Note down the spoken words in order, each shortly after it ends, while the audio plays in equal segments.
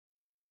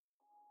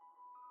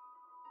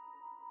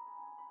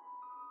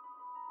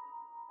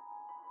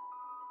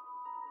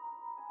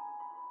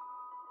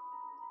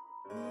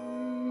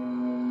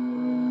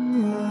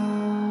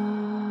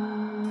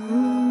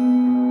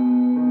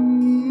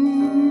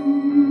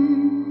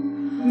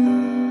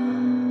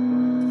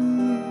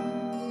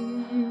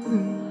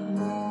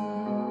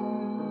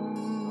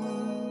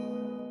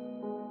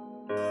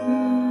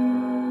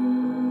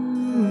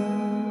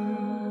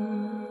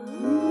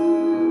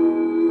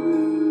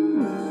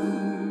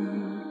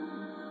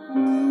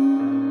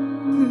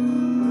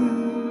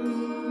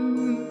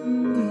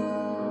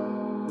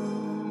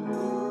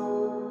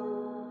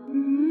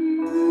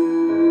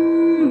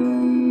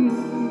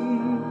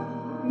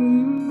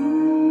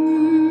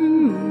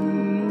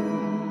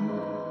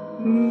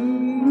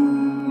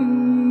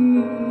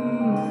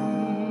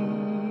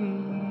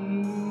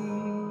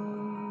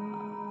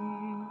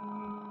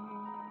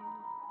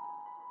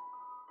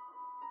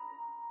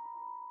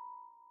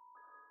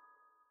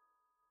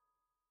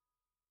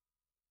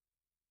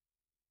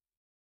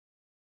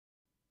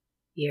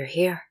You're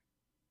here.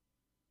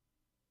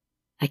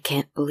 I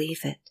can't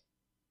believe it.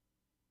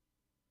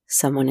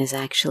 Someone is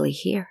actually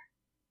here.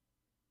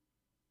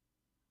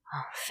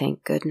 Oh,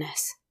 thank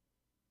goodness.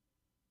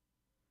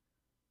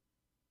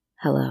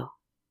 Hello.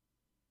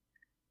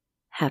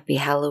 Happy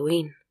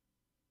Halloween.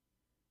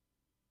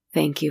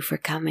 Thank you for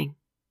coming.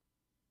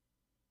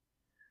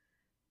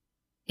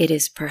 It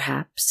is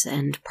perhaps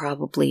and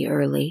probably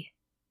early.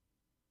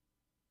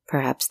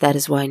 Perhaps that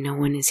is why no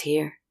one is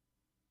here.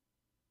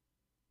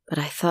 But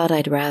I thought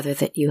I'd rather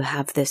that you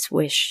have this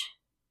wish,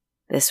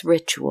 this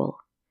ritual,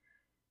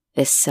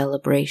 this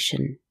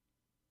celebration,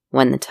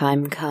 when the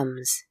time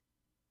comes,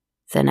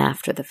 than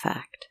after the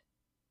fact.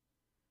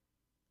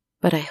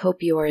 But I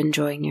hope you are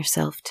enjoying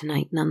yourself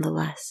tonight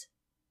nonetheless.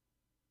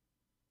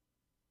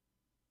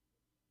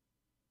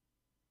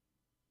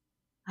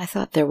 I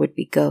thought there would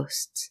be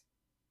ghosts.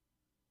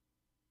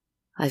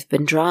 I've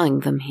been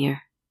drawing them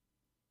here,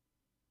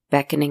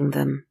 beckoning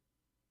them,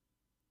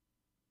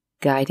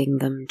 guiding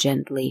them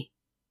gently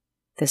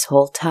this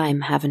whole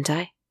time, haven't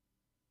I?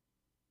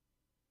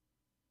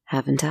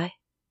 Haven't I?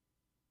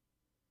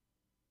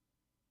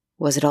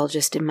 Was it all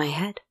just in my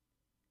head?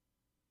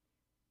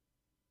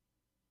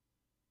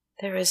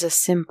 There is a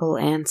simple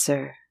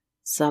answer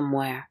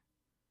somewhere,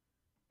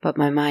 but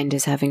my mind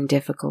is having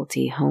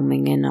difficulty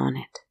homing in on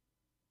it.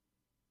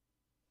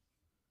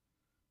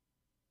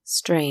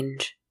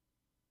 Strange.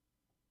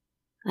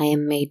 I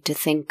am made to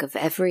think of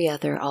every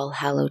other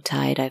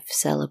All-Hallowtide I've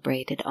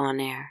celebrated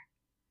on air.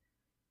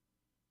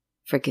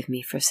 Forgive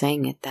me for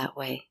saying it that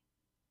way,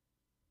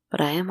 but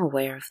I am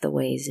aware of the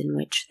ways in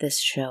which this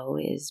show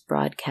is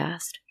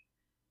broadcast.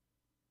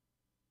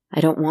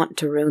 I don't want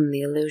to ruin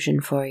the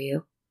illusion for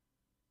you,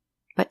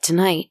 but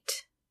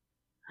tonight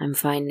I'm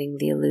finding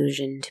the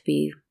illusion to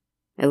be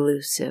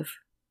elusive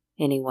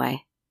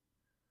anyway,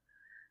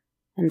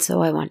 and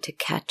so I want to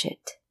catch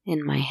it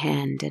in my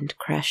hand and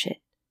crush it.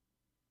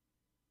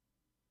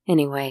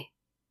 Anyway,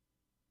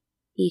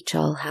 each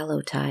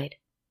All-Hallowtide,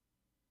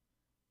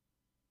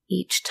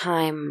 each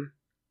time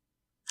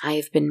I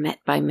have been met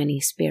by many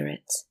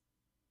spirits,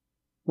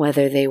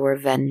 whether they were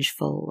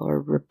vengeful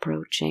or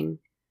reproaching,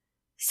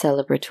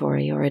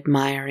 celebratory or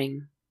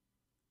admiring,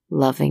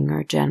 loving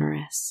or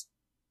generous.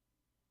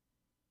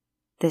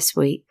 This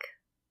week,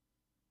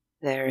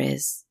 there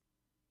is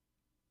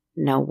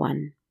no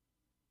one.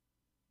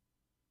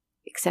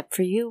 Except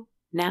for you,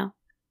 now.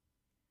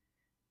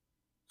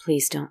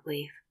 Please don't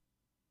leave.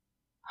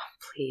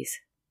 Oh, please.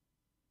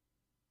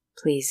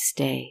 Please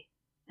stay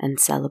and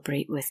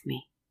celebrate with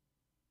me.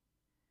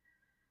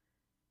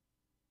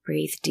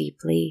 Breathe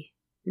deeply,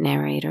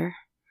 narrator.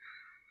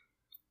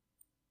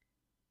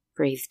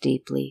 Breathe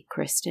deeply,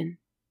 Kristen.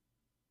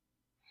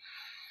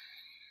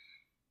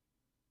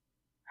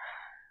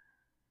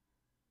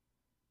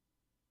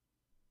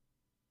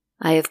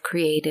 I have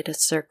created a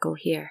circle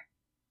here.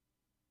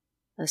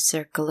 A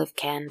circle of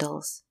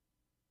candles,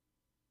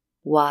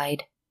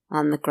 wide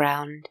on the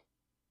ground,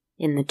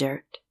 in the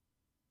dirt,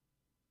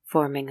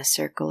 forming a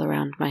circle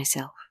around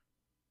myself,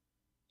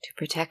 to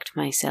protect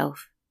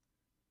myself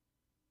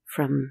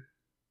from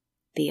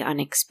the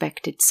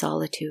unexpected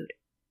solitude.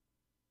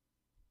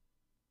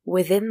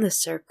 Within the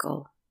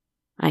circle,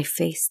 I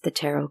face the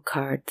tarot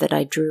card that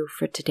I drew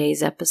for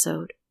today's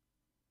episode.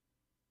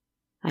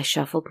 I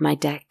shuffled my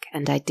deck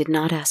and I did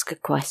not ask a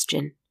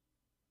question.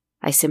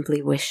 I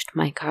simply wished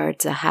my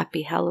cards a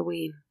happy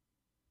Halloween.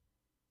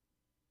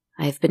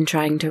 I have been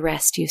trying to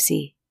rest, you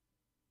see,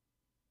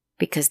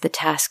 because the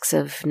tasks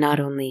of not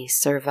only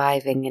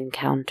surviving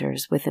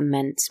encounters with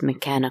immense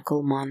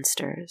mechanical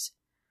monsters,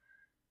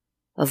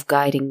 of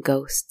guiding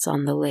ghosts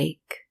on the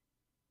lake,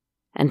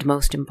 and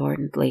most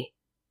importantly,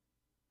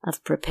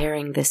 of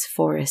preparing this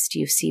forest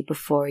you see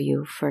before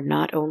you for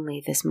not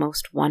only this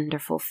most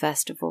wonderful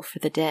festival for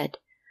the dead,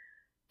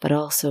 but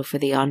also for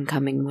the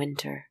oncoming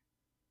winter.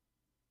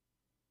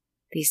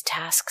 These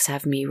tasks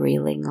have me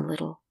reeling a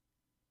little,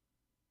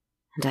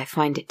 and I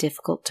find it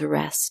difficult to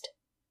rest.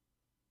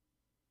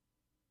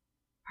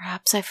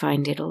 Perhaps I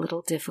find it a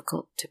little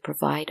difficult to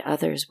provide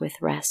others with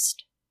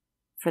rest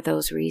for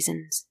those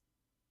reasons.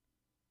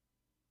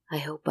 I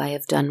hope I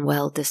have done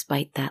well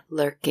despite that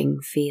lurking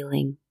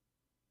feeling,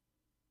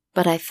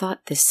 but I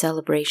thought this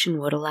celebration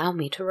would allow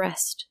me to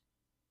rest,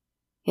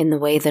 in the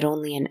way that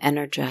only an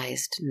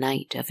energized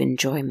night of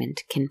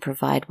enjoyment can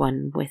provide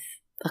one with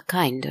a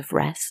kind of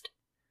rest.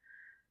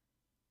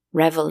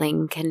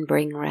 Reveling can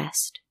bring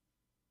rest,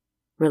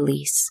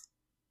 release,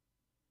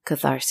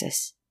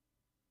 catharsis,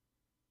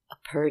 a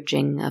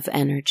purging of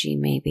energy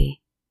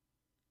maybe,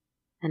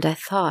 and I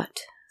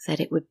thought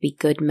that it would be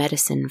good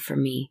medicine for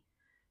me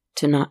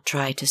to not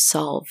try to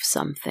solve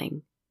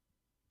something,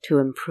 to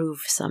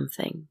improve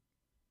something,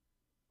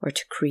 or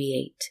to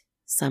create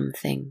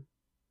something,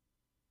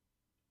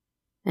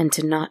 and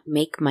to not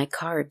make my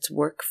cards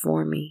work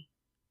for me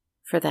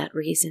for that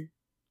reason.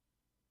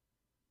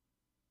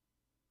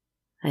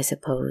 I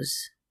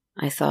suppose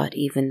I thought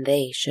even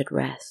they should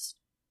rest.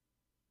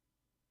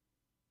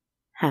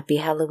 Happy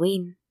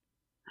Halloween,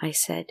 I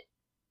said.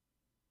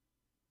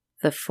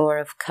 The Four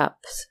of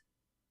Cups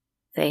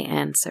they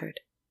answered.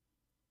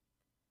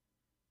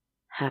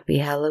 Happy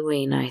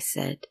Halloween, I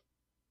said.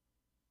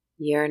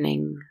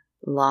 Yearning,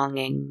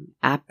 longing,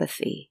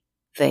 apathy,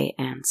 they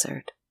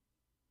answered.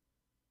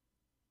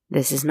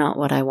 This is not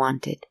what I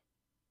wanted.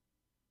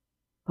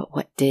 But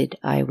what did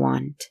I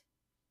want?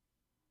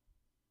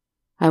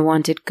 I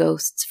wanted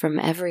ghosts from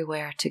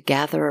everywhere to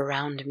gather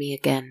around me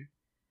again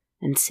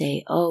and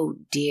say, "Oh,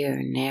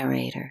 dear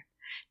narrator,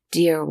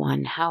 dear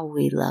one, how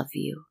we love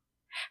you,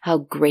 how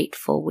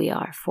grateful we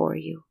are for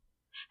you,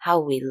 how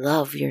we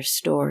love your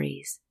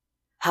stories,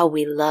 how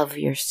we love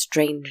your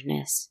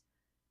strangeness.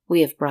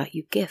 We have brought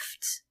you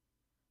gifts.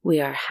 We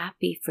are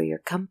happy for your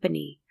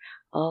company.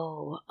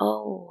 Oh,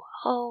 oh,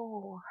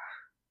 oh."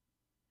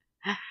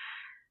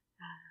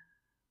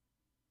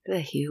 The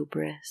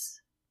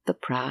hubris, the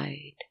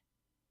pride,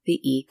 the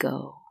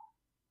ego,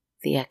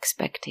 the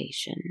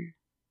expectation.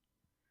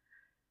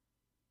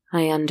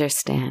 I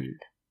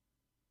understand.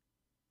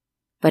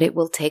 But it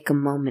will take a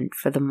moment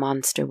for the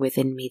monster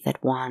within me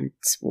that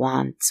wants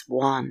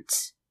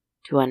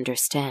to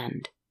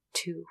understand,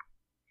 too.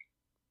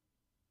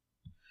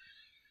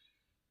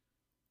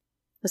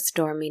 A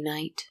stormy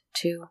night,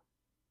 too.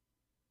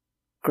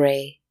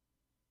 Gray,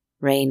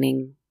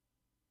 raining,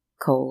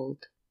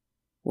 cold,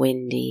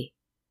 windy.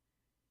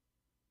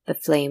 The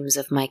flames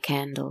of my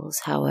candles,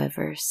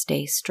 however,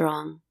 stay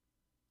strong.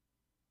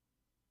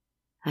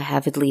 I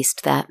have at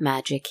least that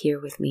magic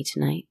here with me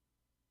tonight,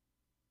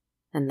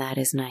 and that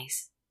is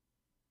nice.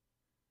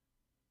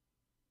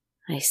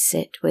 I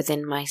sit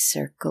within my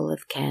circle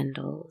of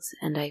candles,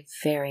 and I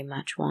very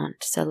much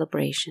want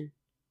celebration.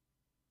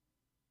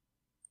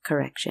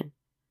 Correction.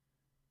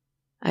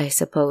 I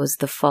suppose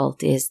the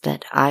fault is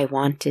that I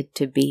wanted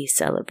to be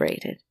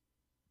celebrated,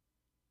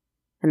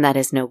 and that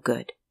is no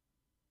good.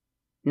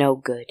 No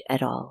good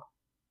at all.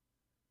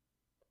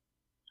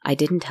 I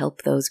didn't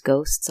help those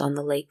ghosts on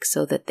the lake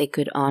so that they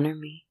could honor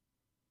me.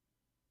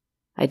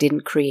 I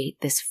didn't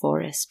create this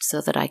forest so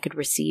that I could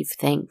receive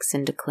thanks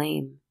and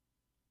acclaim.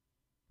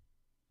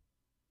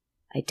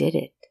 I did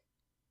it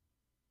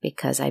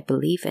because I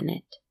believe in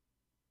it.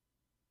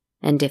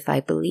 And if I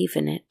believe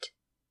in it,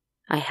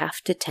 I have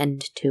to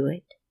tend to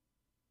it.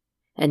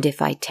 And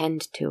if I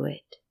tend to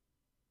it,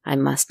 I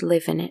must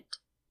live in it.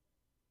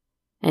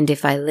 And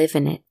if I live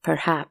in it,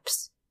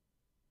 perhaps,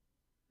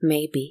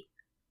 maybe,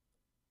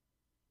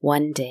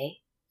 one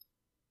day,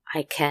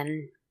 I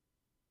can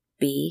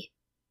be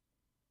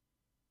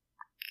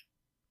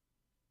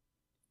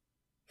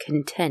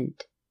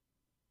content.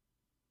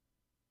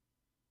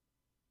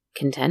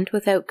 Content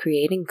without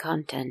creating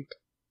content.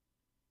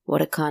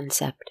 What a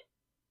concept.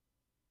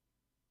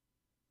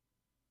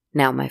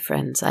 Now, my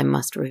friends, I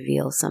must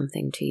reveal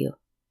something to you.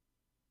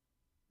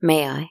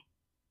 May I?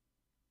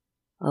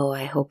 Oh,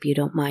 I hope you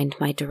don't mind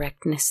my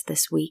directness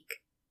this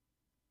week.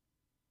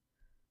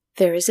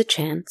 There is a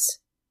chance,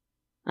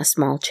 a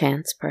small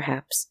chance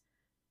perhaps,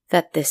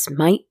 that this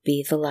might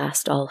be the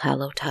last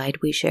All-Hallow-Tide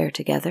we share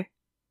together.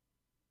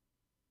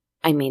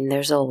 I mean,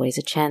 there's always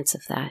a chance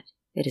of that.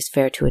 It is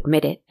fair to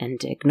admit it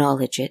and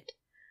acknowledge it.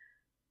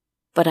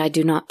 But I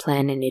do not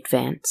plan in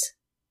advance.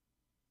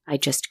 I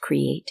just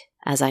create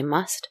as I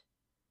must.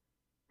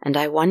 And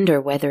I wonder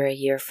whether a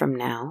year from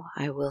now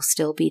I will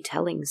still be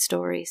telling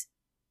stories.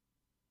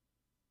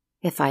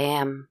 If I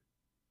am,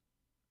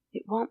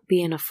 it won't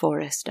be in a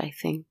forest, I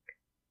think.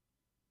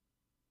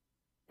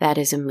 That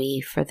is a me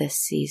for this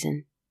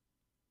season.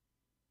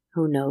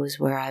 Who knows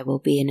where I will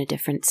be in a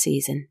different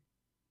season?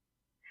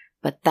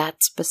 But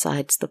that's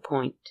besides the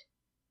point.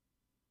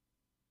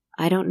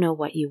 I don't know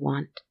what you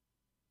want.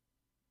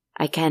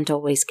 I can't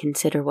always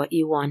consider what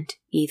you want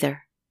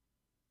either.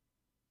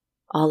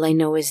 All I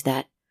know is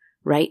that,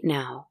 right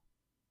now,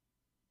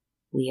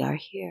 we are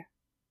here.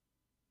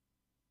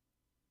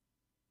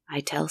 I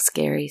tell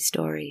scary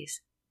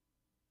stories,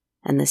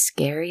 and the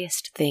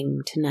scariest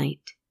thing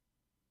tonight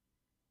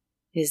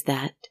is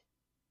that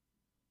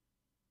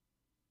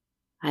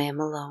I am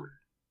alone.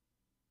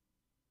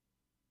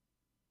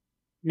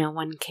 No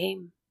one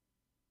came.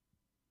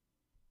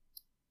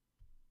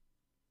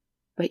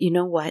 But you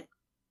know what?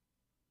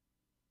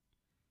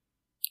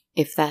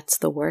 If that's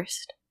the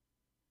worst,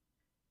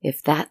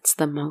 if that's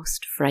the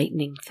most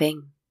frightening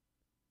thing,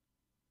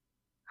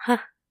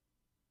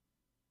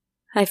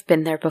 I've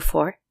been there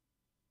before.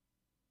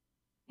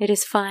 It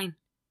is fine.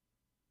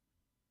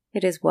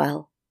 It is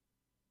well.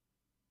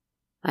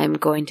 I am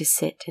going to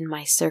sit in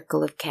my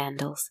circle of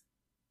candles,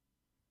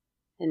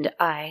 and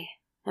I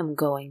am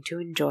going to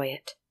enjoy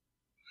it.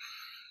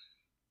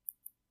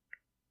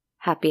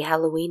 Happy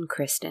Halloween,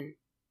 Kristen.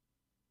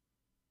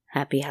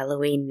 Happy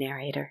Halloween,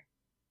 narrator.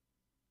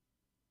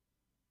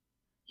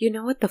 You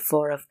know what the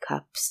Four of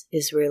Cups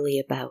is really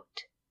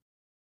about?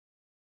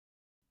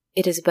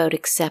 It is about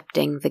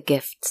accepting the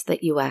gifts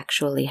that you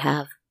actually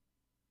have,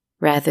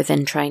 rather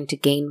than trying to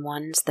gain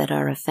ones that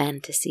are a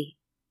fantasy,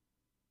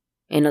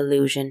 an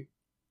illusion,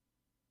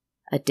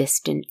 a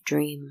distant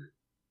dream.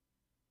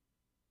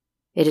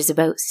 It is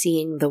about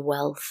seeing the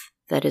wealth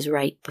that is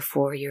right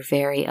before your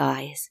very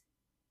eyes.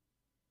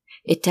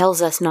 It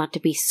tells us not to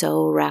be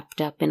so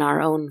wrapped up in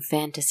our own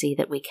fantasy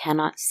that we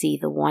cannot see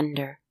the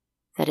wonder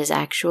that is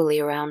actually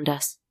around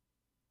us.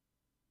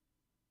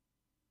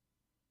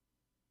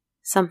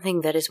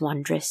 Something that is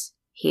wondrous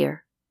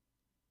here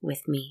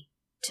with me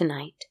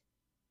tonight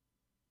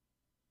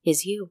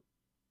is you.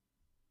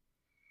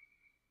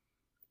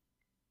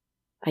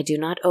 I do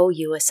not owe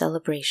you a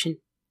celebration,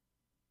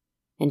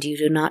 and you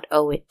do not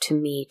owe it to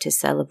me to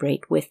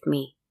celebrate with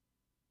me.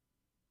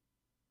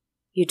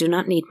 You do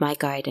not need my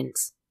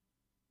guidance.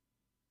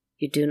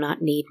 You do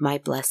not need my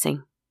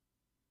blessing.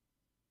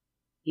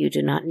 You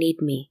do not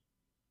need me,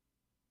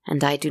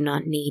 and I do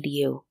not need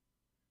you.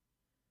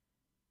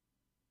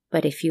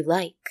 But if you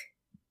like,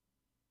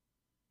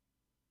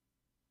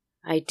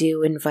 I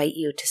do invite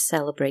you to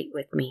celebrate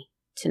with me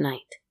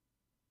tonight.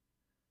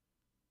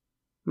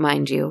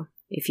 Mind you,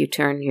 if you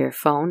turn your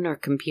phone or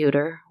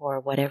computer or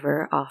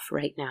whatever off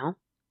right now,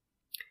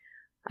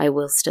 I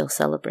will still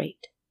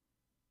celebrate.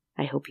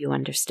 I hope you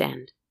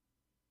understand.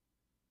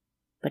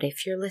 But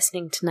if you're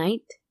listening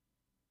tonight,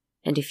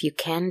 and if you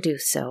can do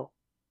so,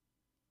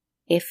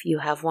 if you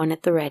have one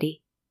at the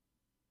ready,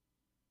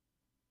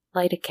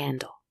 light a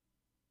candle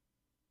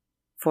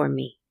for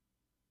me.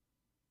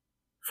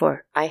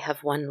 For I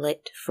have one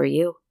lit for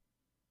you.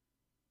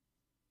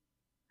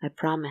 I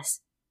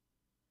promise.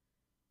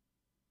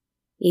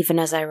 Even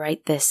as I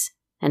write this,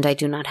 and I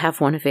do not have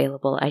one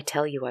available, I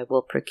tell you I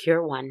will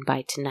procure one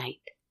by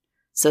tonight,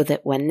 so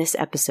that when this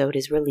episode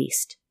is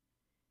released,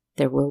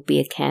 there will be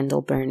a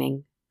candle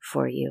burning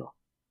for you.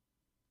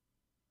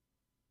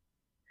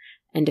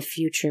 And a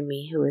future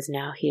me who is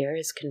now here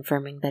is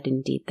confirming that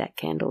indeed that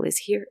candle is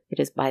here. It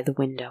is by the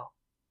window.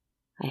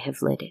 I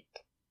have lit it.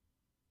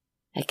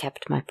 I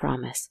kept my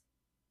promise.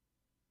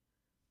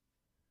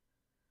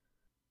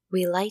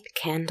 We light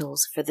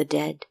candles for the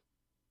dead.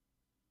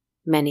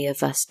 Many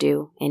of us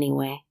do,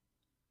 anyway.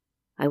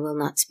 I will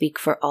not speak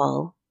for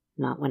all,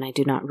 not when I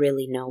do not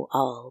really know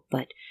all,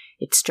 but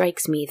it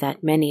strikes me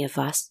that many of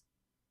us,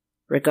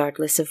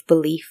 regardless of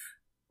belief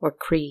or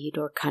creed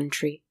or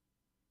country,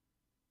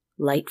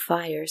 light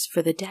fires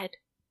for the dead.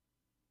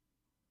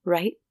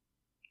 Right?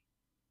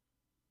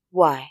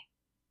 Why?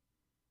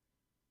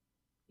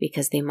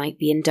 Because they might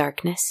be in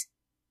darkness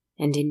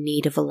and in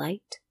need of a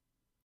light?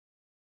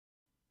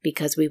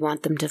 Because we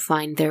want them to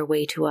find their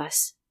way to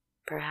us,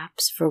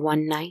 perhaps for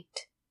one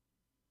night?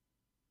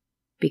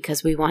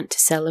 Because we want to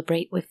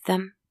celebrate with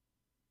them?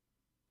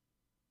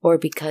 Or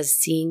because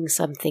seeing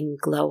something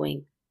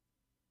glowing,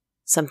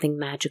 something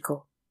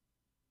magical,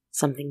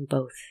 something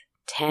both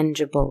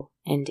tangible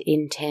and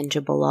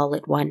intangible all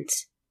at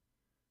once,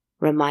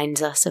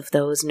 reminds us of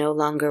those no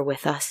longer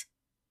with us,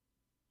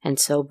 and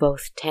so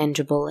both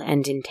tangible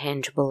and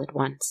intangible at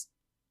once?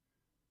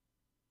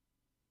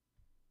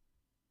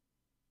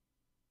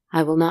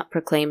 I will not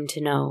proclaim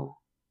to know,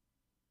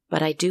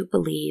 but I do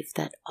believe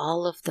that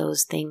all of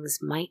those things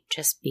might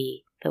just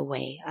be the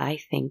way I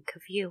think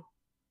of you.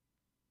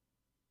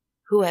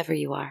 Whoever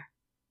you are,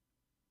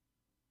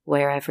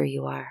 wherever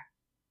you are,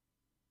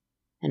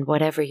 and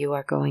whatever you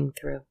are going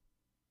through.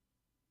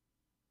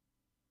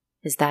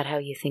 Is that how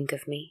you think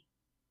of me?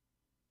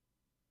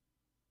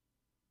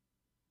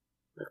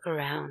 Look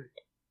around.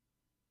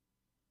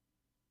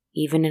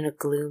 Even in a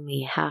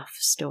gloomy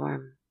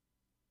half-storm,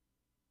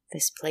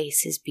 this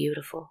place is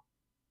beautiful.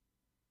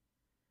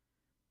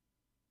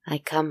 I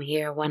come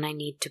here when I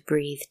need to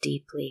breathe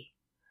deeply.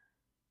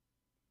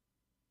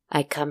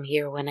 I come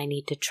here when I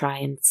need to try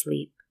and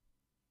sleep.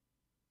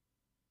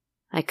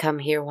 I come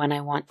here when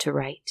I want to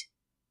write.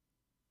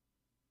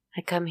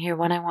 I come here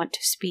when I want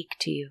to speak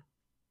to you.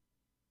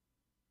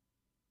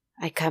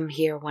 I come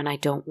here when I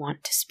don't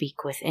want to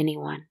speak with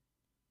anyone.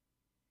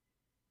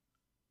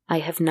 I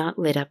have not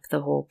lit up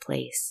the whole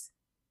place.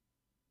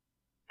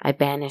 I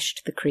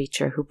banished the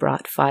creature who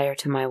brought fire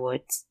to my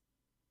woods,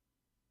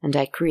 and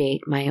I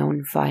create my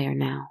own fire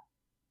now.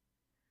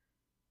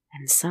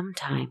 And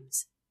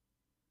sometimes,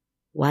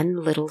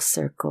 one little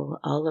circle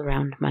all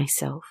around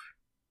myself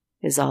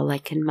is all I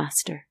can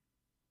muster.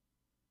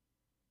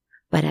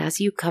 But as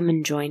you come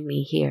and join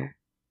me here,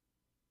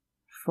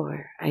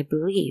 for I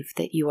believe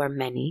that you are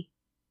many,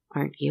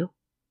 aren't you?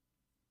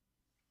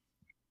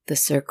 The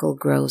circle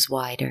grows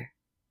wider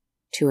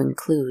to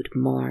include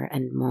more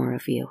and more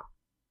of you,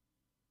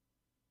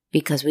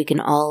 because we can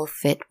all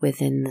fit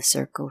within the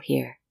circle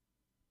here.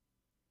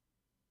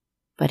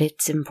 But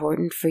it's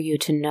important for you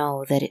to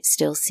know that it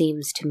still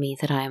seems to me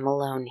that I am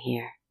alone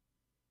here.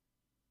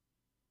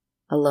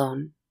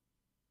 Alone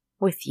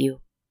with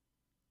you,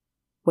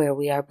 where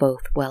we are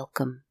both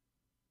welcome.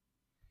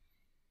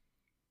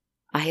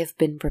 I have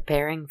been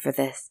preparing for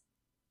this.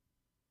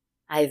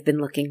 I have been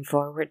looking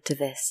forward to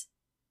this.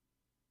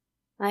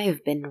 I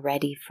have been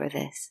ready for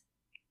this.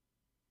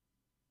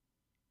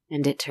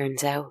 And it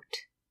turns out,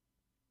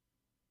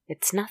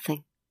 it's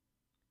nothing.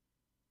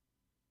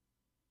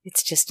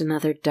 It's just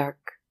another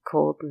dark,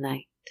 cold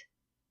night.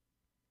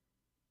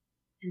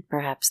 And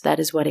perhaps that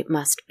is what it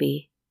must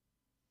be.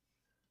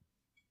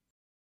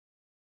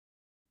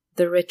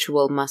 The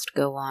ritual must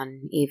go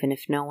on, even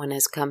if no one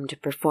has come to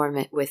perform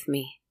it with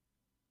me.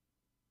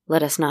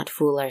 Let us not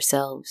fool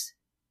ourselves.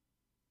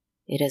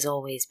 It has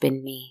always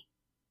been me.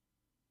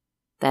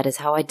 That is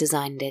how I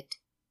designed it.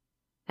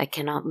 I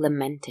cannot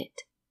lament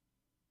it.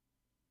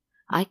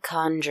 I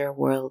conjure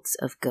worlds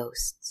of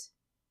ghosts.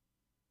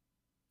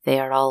 They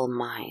are all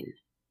mine.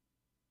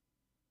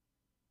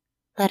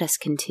 Let us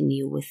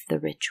continue with the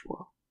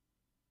ritual.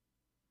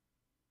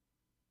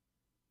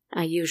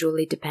 I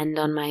usually depend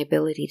on my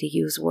ability to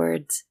use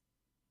words,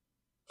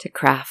 to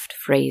craft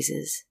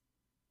phrases,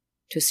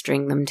 to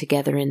string them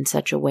together in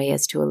such a way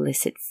as to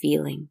elicit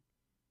feeling,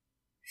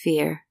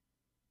 fear,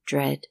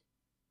 dread,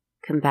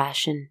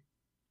 compassion,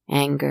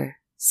 anger,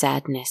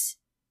 sadness,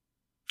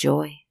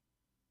 joy,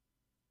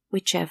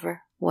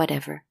 whichever,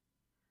 whatever.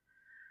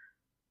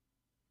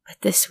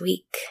 But this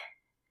week,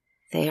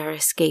 they are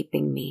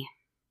escaping me.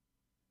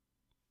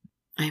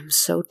 I am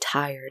so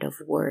tired of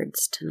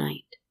words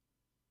tonight.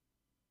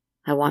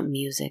 I want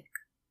music.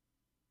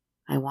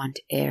 I want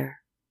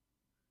air.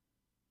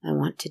 I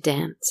want to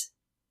dance.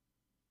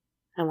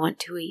 I want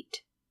to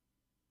eat.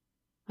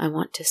 I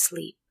want to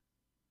sleep.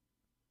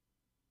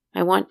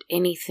 I want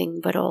anything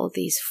but all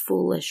these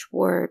foolish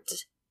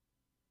words.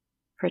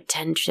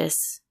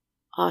 Pretentious,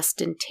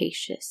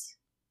 ostentatious,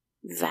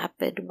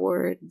 vapid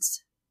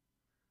words.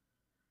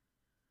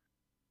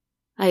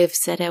 I have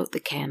set out the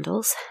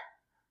candles.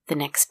 The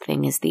next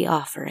thing is the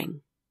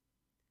offering.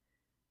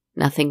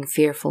 Nothing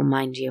fearful,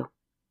 mind you.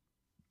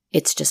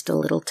 It's just a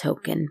little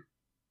token.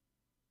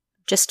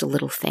 Just a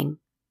little thing.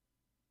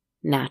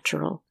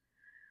 Natural.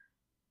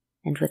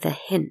 And with a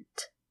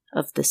hint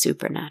of the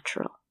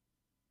supernatural.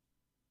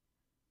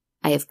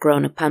 I have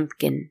grown a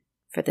pumpkin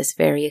for this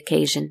very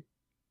occasion.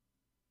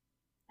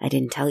 I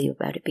didn't tell you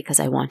about it because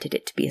I wanted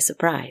it to be a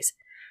surprise.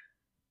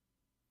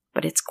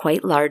 But it's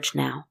quite large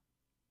now.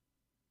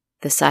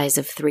 The size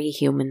of 3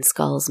 human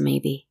skulls,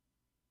 maybe.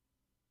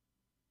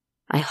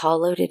 I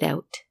hollowed it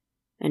out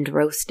and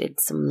roasted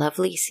some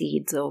lovely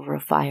seeds over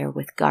a fire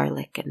with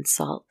garlic and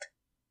salt.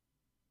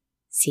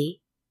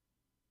 See?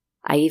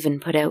 I even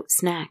put out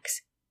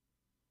snacks.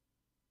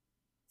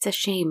 It's a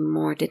shame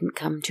more didn't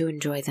come to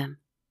enjoy them.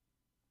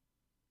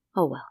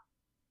 Oh well.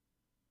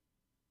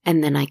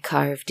 And then I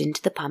carved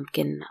into the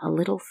pumpkin a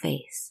little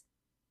face.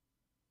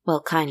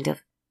 Well, kind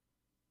of.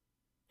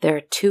 There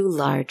are 2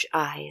 large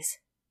eyes.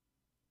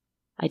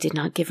 I did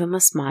not give him a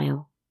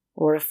smile,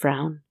 or a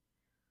frown,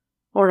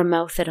 or a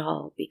mouth at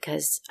all,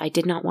 because I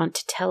did not want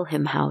to tell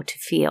him how to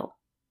feel.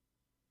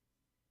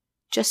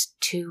 Just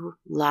 2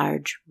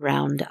 large,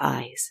 round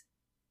eyes.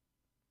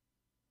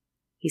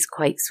 He's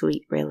quite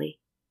sweet, really.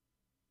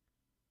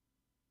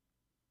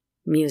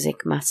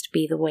 Music must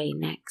be the way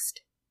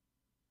next.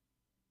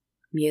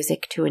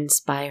 Music to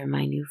inspire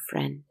my new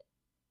friend.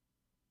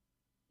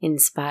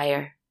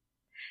 Inspire,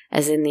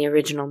 as in the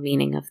original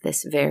meaning of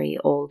this very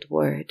old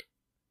word.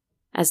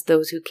 As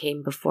those who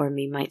came before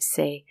me might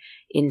say,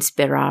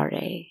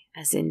 inspirare,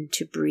 as in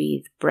to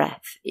breathe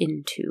breath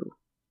into.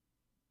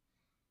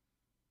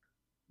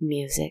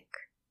 Music,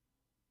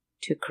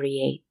 to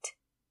create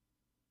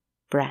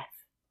breath.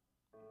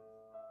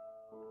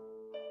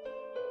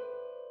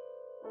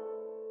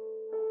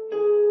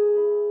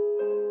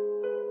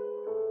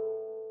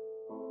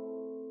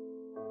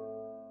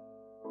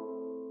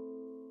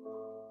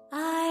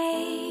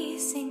 I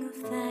sing of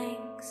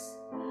thanks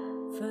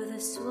for the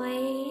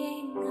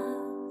swaying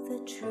of the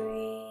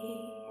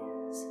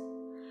trees.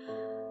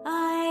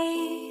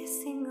 I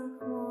sing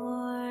of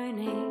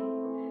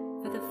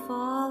mourning for the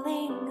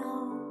falling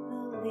of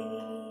the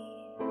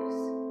leaves.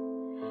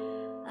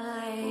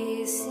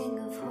 I sing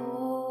of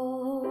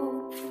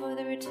hope for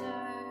the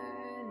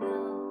return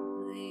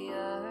of the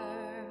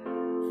earth.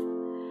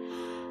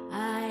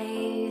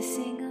 I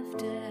sing of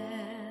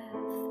death,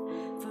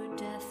 for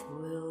death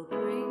will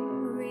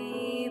bring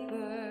rebirth.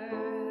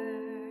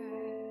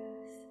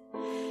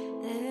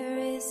 There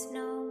is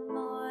no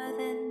more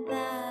than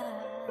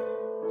that.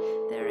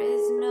 There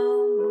is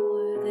no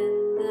more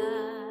than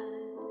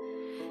that.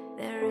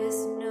 There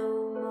is no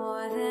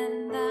more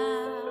than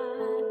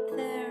that.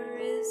 There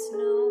is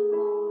no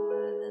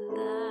more than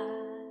that.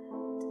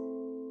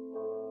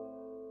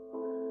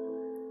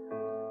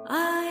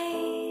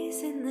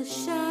 Eyes in the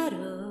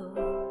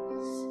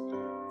shadows,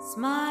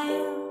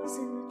 smiles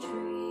in the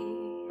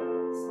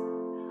trees,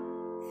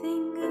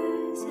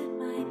 fingers at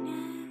my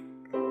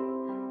neck,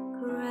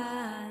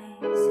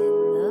 cries in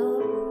the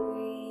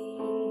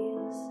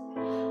breeze.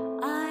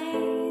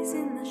 Eyes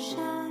in the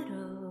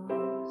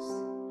shadows,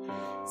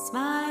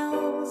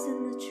 smiles in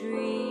the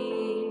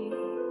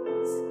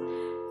trees,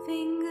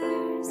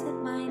 fingers at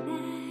my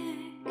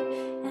neck,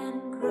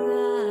 and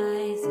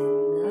cries in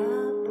the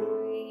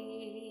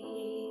breeze.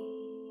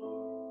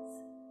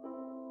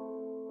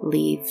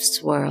 Leaves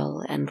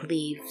swirl and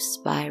leaves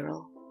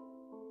spiral,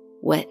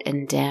 wet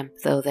and damp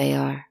though they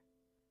are.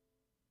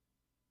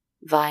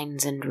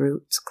 Vines and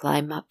roots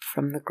climb up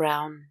from the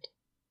ground.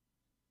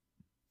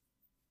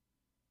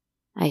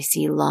 I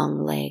see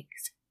long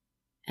legs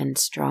and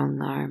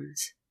strong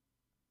arms.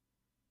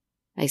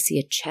 I see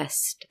a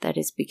chest that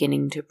is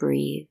beginning to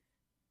breathe.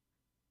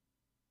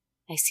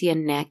 I see a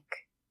neck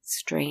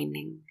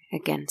straining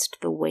against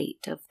the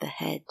weight of the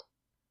head,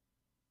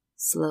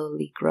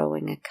 slowly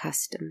growing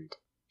accustomed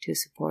to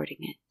supporting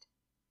it.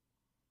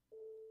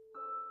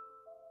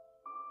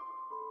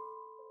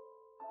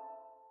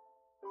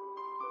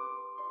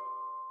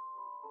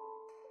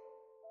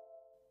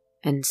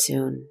 And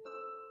soon,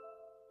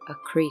 a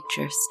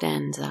creature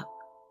stands up,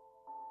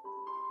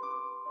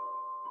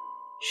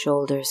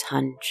 shoulders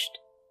hunched,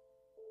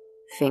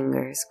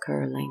 fingers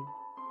curling,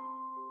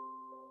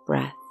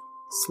 breath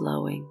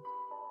slowing.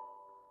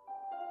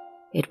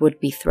 It would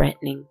be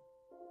threatening,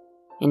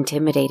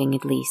 intimidating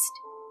at least,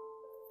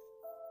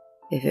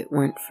 if it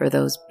weren't for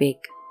those big,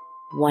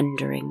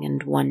 wondering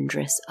and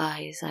wondrous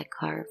eyes I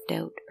carved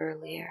out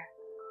earlier.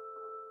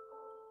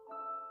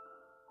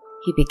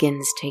 He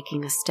begins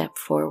taking a step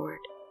forward.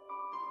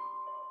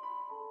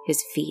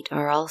 His feet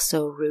are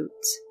also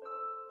roots,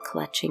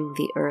 clutching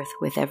the earth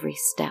with every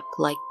step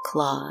like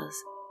claws.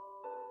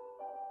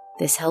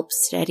 This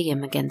helps steady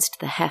him against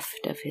the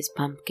heft of his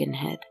pumpkin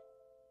head.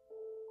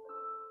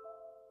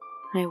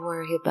 I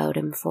worry about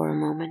him for a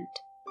moment.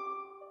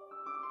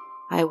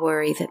 I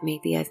worry that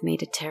maybe I've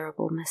made a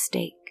terrible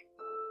mistake.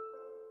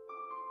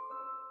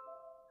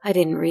 I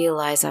didn't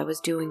realize I was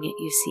doing it,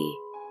 you see.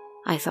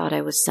 I thought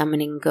I was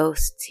summoning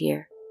ghosts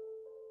here.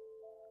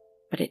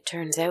 But it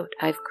turns out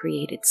I've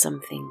created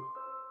something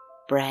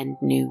brand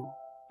new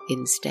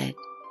instead.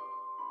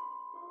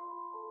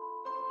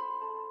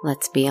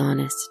 Let's be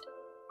honest.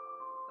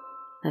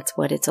 That's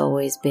what it's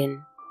always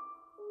been,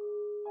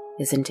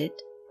 isn't it?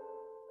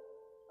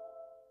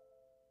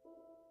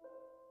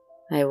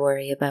 I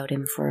worry about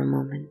him for a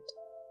moment,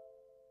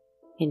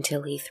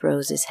 until he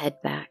throws his head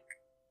back.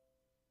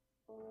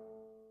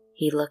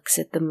 He looks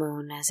at the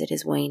moon as it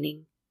is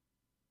waning.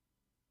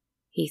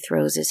 He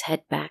throws his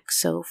head back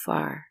so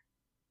far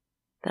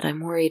that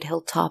I'm worried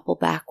he'll topple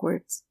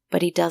backwards,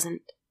 but he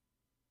doesn't.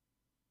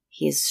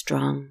 He is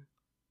strong.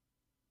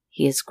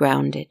 He is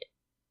grounded.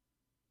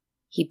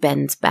 He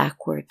bends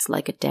backwards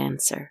like a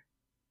dancer,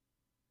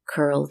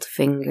 curled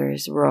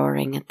fingers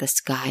roaring at the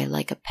sky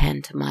like a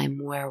pantomime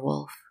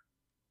werewolf.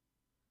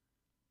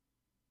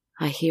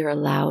 I hear a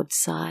loud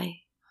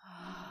sigh.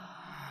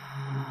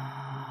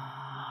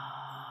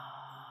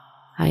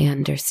 I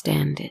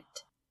understand it.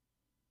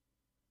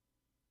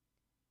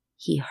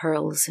 He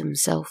hurls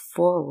himself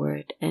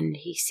forward and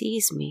he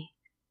sees me.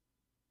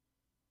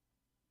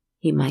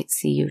 He might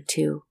see you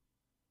too.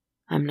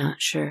 I'm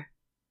not sure.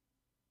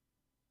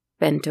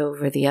 Bent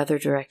over the other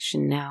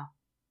direction now,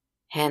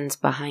 hands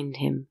behind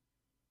him.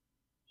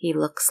 He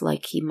looks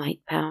like he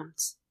might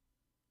pounce,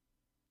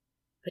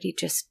 but he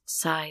just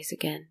sighs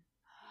again.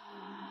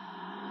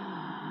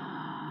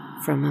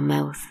 From a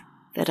mouth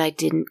that I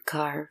didn't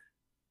carve,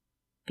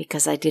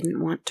 because I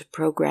didn't want to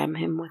program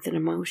him with an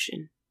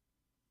emotion.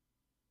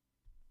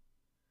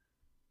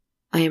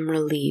 I am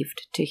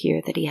relieved to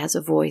hear that he has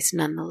a voice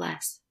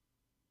nonetheless.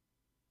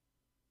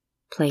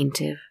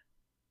 Plaintive,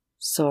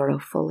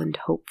 sorrowful, and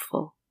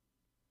hopeful.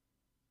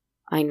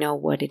 I know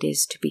what it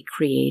is to be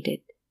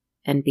created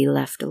and be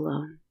left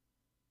alone.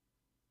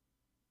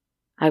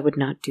 I would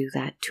not do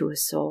that to a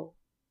soul.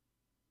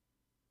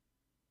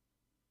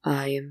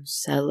 I am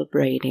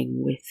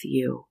celebrating with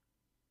you,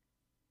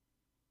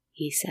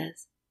 he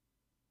says.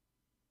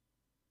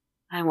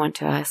 I want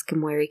to ask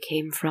him where he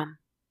came from,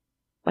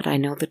 but I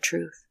know the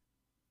truth.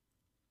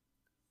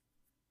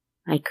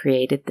 I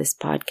created this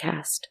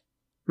podcast,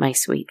 my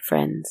sweet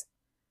friends,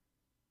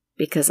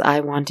 because I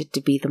wanted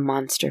to be the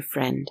monster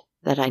friend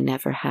that I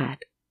never had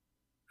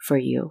for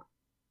you.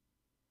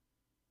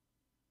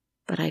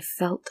 But I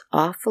felt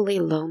awfully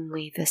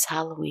lonely this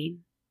Halloween,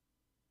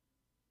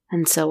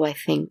 and so I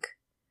think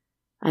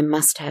I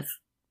must have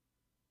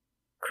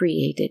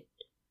created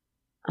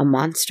a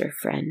monster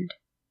friend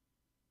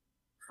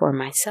for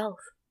myself.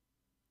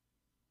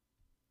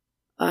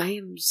 I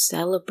am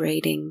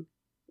celebrating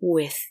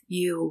with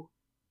you,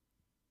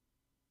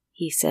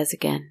 he says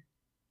again.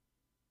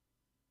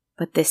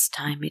 But this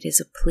time it is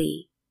a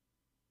plea,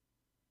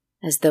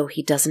 as though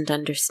he doesn't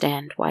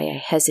understand why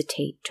I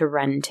hesitate to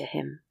run to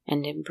him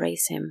and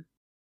embrace him.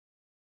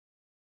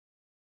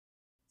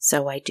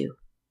 So I do.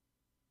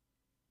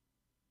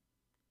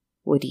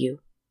 Would you?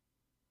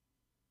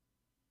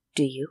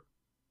 Do you?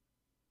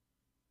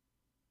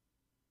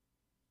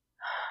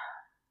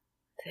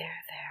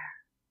 There.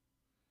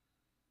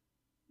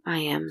 I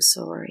am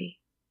sorry.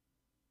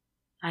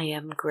 I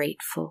am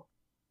grateful.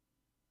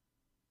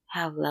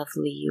 How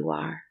lovely you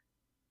are.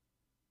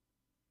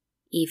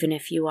 Even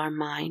if you are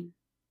mine.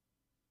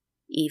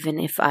 Even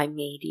if I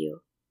made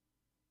you.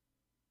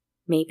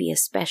 Maybe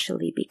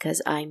especially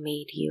because I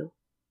made you.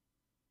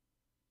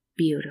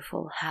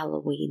 Beautiful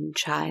Halloween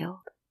child.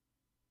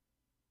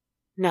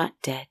 Not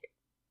dead.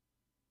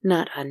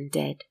 Not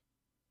undead.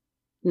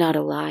 Not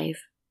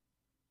alive.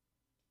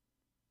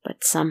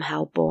 But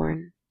somehow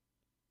born.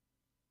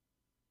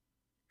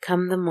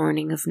 Come the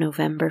morning of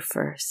November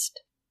 1st,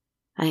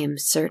 I am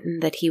certain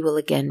that he will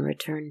again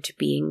return to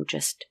being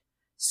just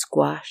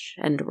squash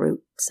and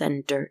roots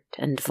and dirt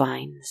and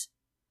vines.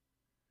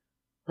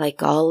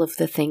 Like all of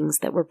the things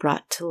that were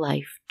brought to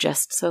life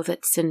just so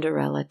that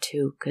Cinderella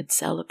too could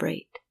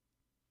celebrate.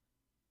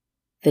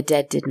 The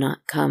dead did not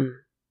come.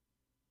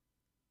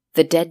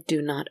 The dead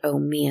do not owe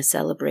me a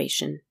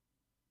celebration.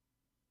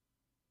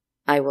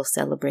 I will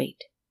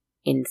celebrate,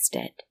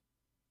 instead,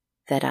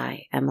 that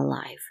I am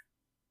alive,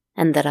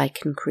 and that I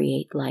can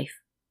create life.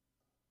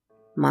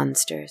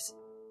 Monsters.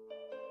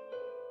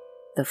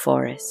 The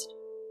forest.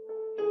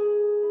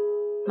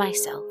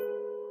 Myself.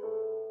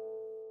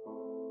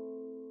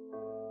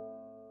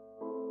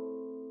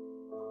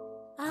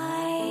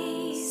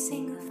 I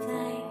sing of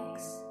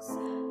thanks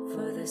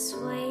for the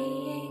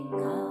swaying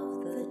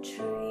of the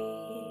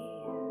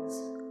trees.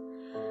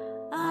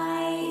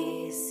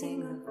 I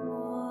sing of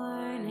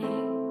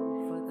mourning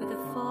for the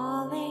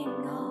falling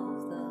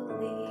of the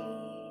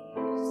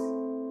leaves.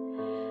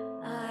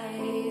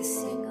 I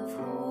sing of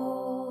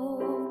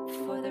hope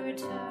for the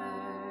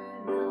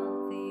return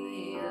of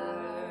the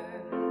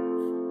earth.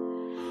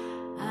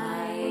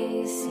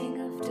 I sing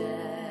of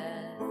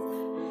death,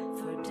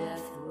 for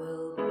death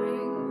will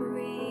bring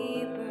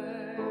rebirth.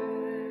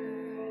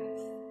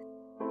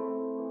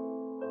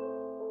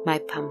 My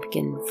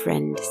pumpkin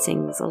friend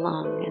sings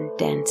along and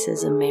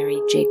dances a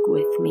merry jig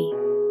with me.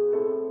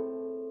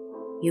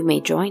 You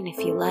may join if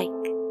you like.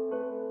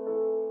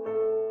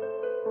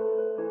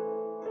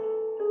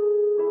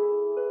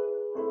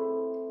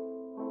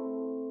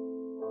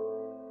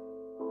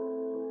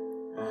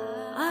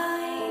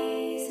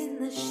 Eyes in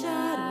the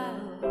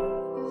shadows,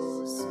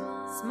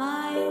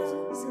 smiles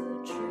in the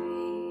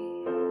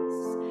trees,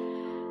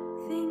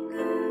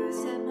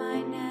 fingers at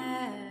my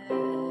neck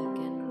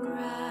and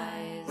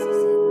cries in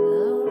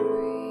the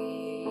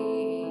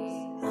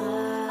breeze.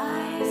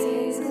 Eyes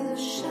in the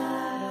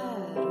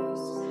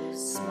shadows,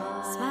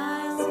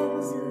 smiles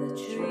in the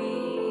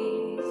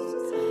trees,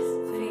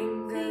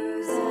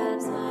 fingers at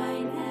my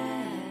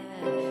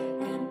neck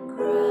and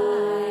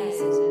cries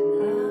in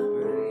the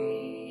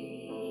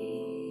breeze.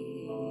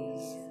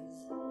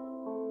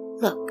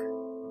 Look.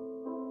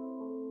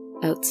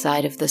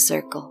 Outside of the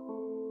circle,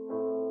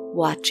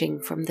 watching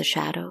from the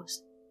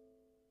shadows,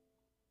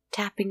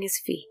 tapping his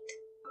feet.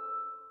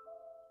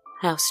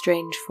 How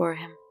strange for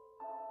him.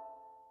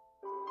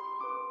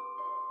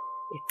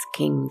 It's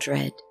King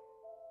Dread,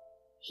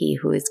 he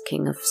who is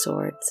king of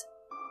swords.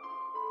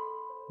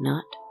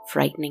 Not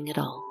frightening at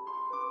all.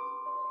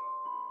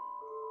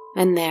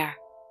 And there,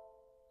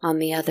 on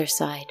the other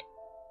side,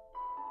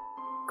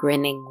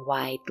 grinning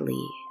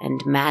widely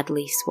and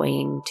madly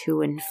swaying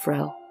to and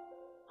fro,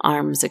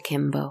 arms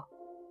akimbo,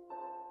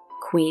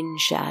 Queen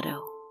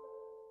Shadow,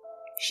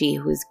 she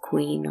who is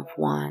queen of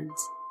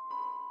wands,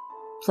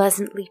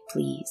 pleasantly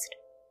pleased,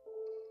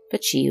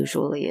 but she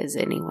usually is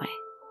anyway.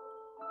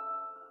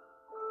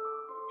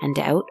 And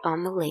out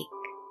on the lake,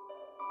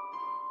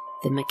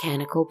 the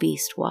mechanical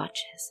beast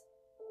watches,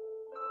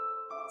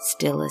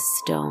 still as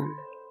stone,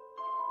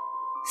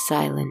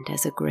 silent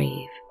as a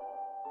grave,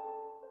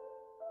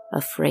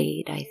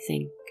 afraid, I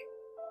think.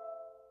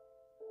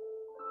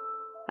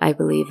 I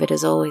believe it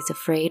is always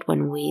afraid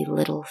when we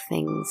little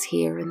things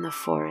here in the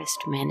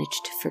forest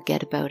manage to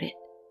forget about it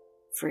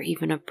for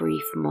even a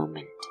brief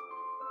moment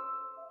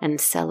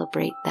and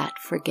celebrate that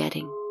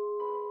forgetting.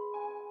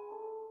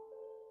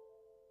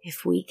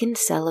 If we can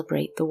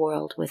celebrate the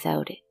world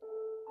without it,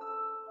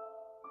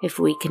 if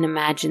we can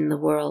imagine the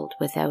world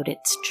without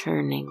its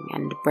churning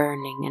and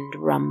burning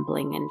and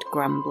rumbling and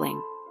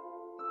grumbling,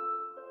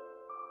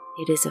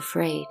 it is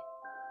afraid.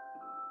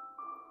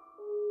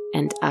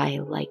 And I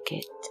like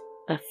it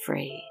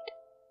afraid.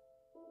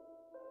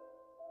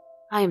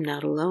 I am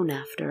not alone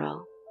after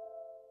all.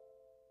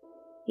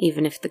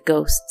 Even if the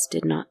ghosts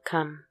did not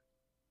come,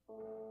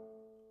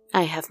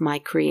 I have my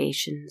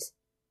creations.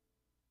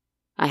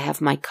 I have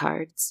my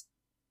cards.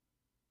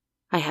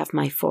 I have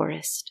my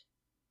forest.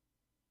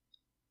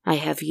 I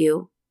have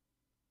you.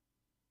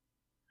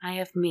 I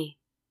have me.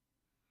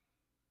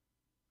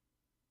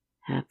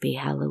 Happy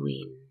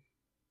Halloween.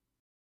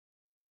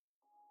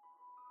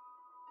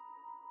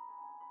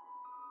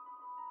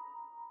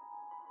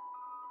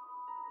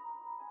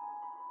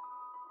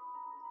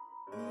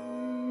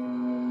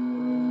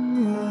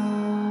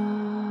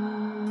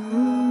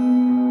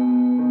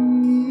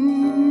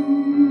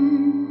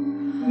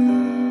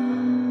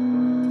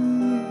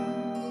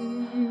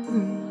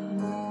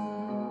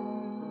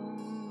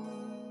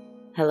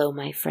 Hello,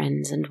 my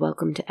friends, and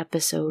welcome to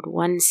episode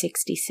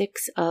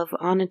 166 of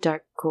On a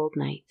Dark, Cold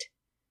Night.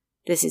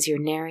 This is your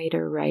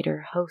narrator,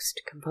 writer,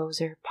 host,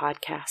 composer,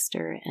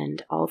 podcaster,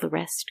 and all the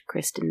rest,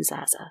 Kristen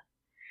Zaza.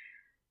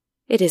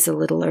 It is a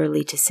little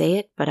early to say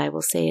it, but I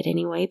will say it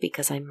anyway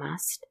because I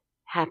must.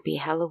 Happy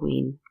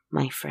Halloween,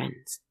 my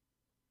friends.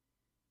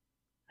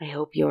 I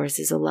hope yours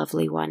is a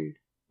lovely one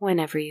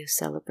whenever you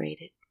celebrate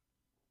it.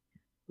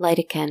 Light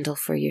a candle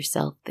for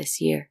yourself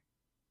this year.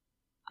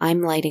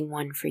 I'm lighting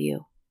one for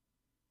you.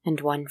 And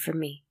one for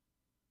me,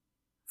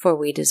 for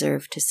we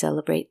deserve to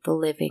celebrate the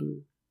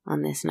living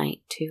on this night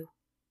too.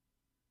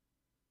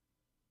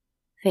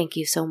 Thank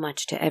you so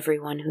much to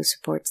everyone who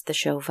supports the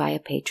show via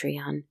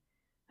Patreon.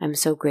 I'm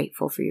so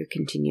grateful for your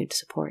continued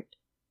support.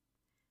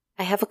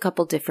 I have a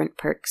couple different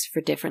perks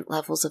for different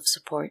levels of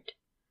support.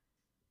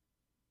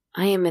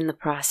 I am in the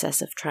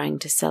process of trying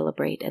to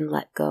celebrate and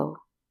let go,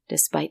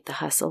 despite the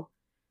hustle,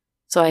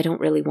 so I don't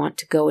really want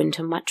to go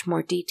into much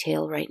more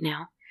detail right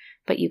now,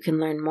 but you can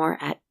learn more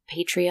at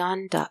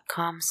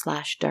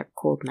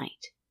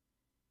patreon.com/darkcoldnight.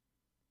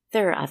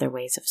 There are other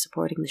ways of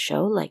supporting the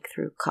show, like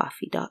through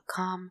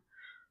ko-fi.com,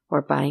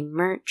 or buying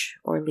merch,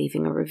 or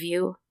leaving a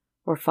review,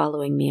 or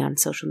following me on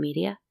social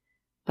media.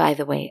 By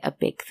the way, a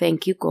big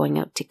thank you going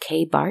out to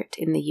Kay Bart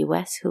in the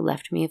US, who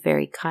left me a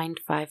very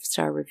kind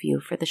 5-star review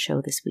for the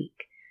show this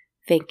week.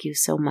 Thank you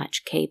so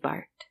much, Kay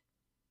Bart.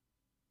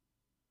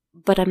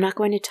 But I'm not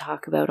going to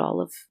talk about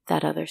all of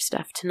that other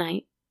stuff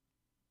tonight.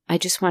 I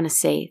just want to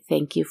say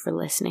thank you for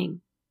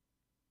listening.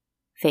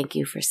 Thank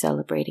you for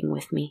celebrating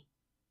with me.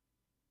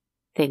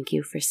 Thank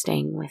you for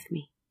staying with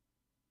me.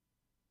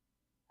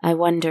 I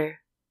wonder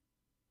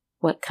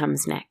what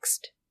comes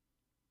next.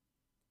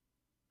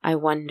 I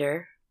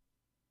wonder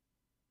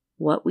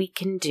what we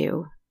can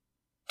do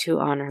to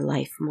honor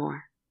life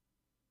more,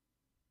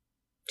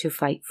 to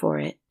fight for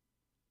it,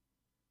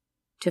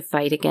 to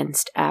fight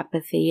against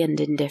apathy and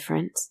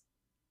indifference,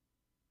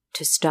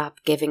 to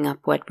stop giving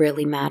up what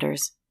really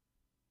matters,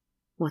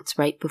 what's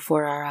right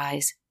before our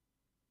eyes,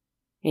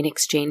 in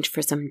exchange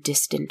for some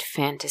distant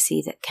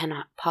fantasy that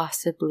cannot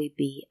possibly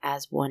be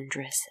as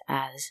wondrous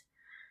as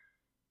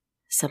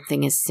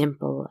something as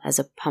simple as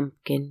a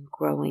pumpkin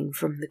growing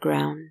from the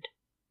ground,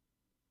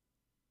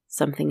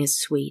 something as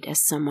sweet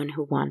as someone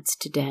who wants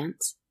to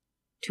dance,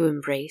 to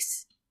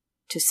embrace,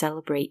 to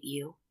celebrate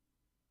you,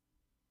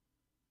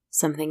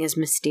 something as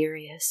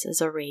mysterious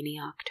as a rainy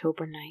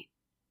October night.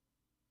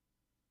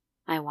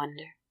 I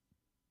wonder.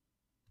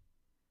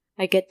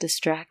 I get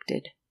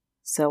distracted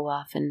so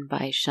often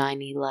by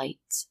shiny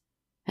lights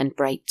and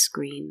bright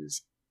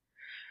screens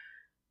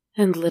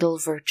and little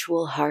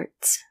virtual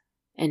hearts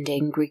and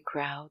angry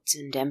crowds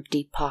and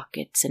empty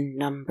pockets and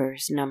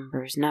numbers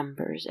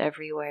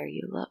everywhere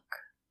you look.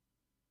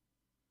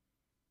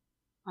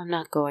 I'm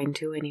not going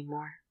to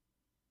anymore.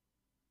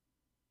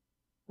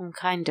 I'm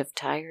kind of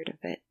tired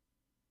of it.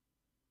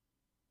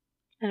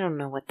 I don't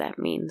know what that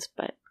means,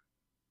 but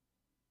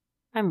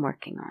I'm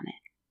working on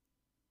it.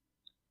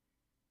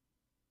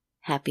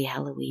 Happy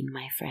Halloween,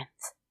 my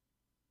friends.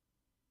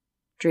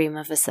 Dream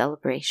of a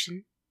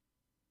celebration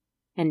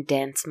and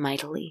dance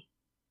mightily.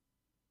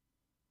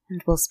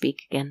 And we'll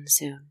speak again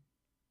soon.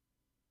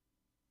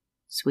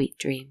 Sweet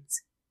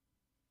dreams.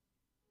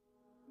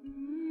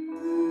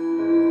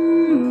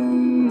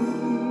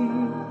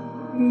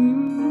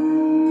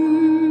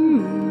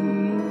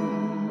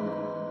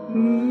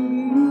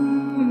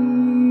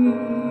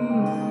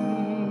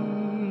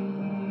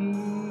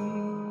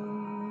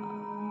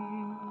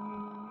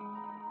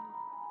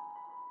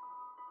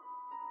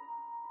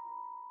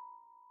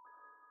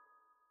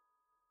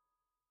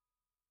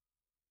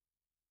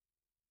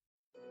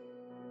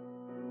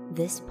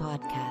 This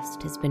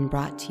podcast has been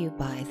brought to you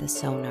by the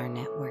Sonar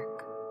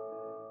Network.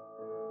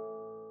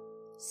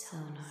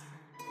 Sonar.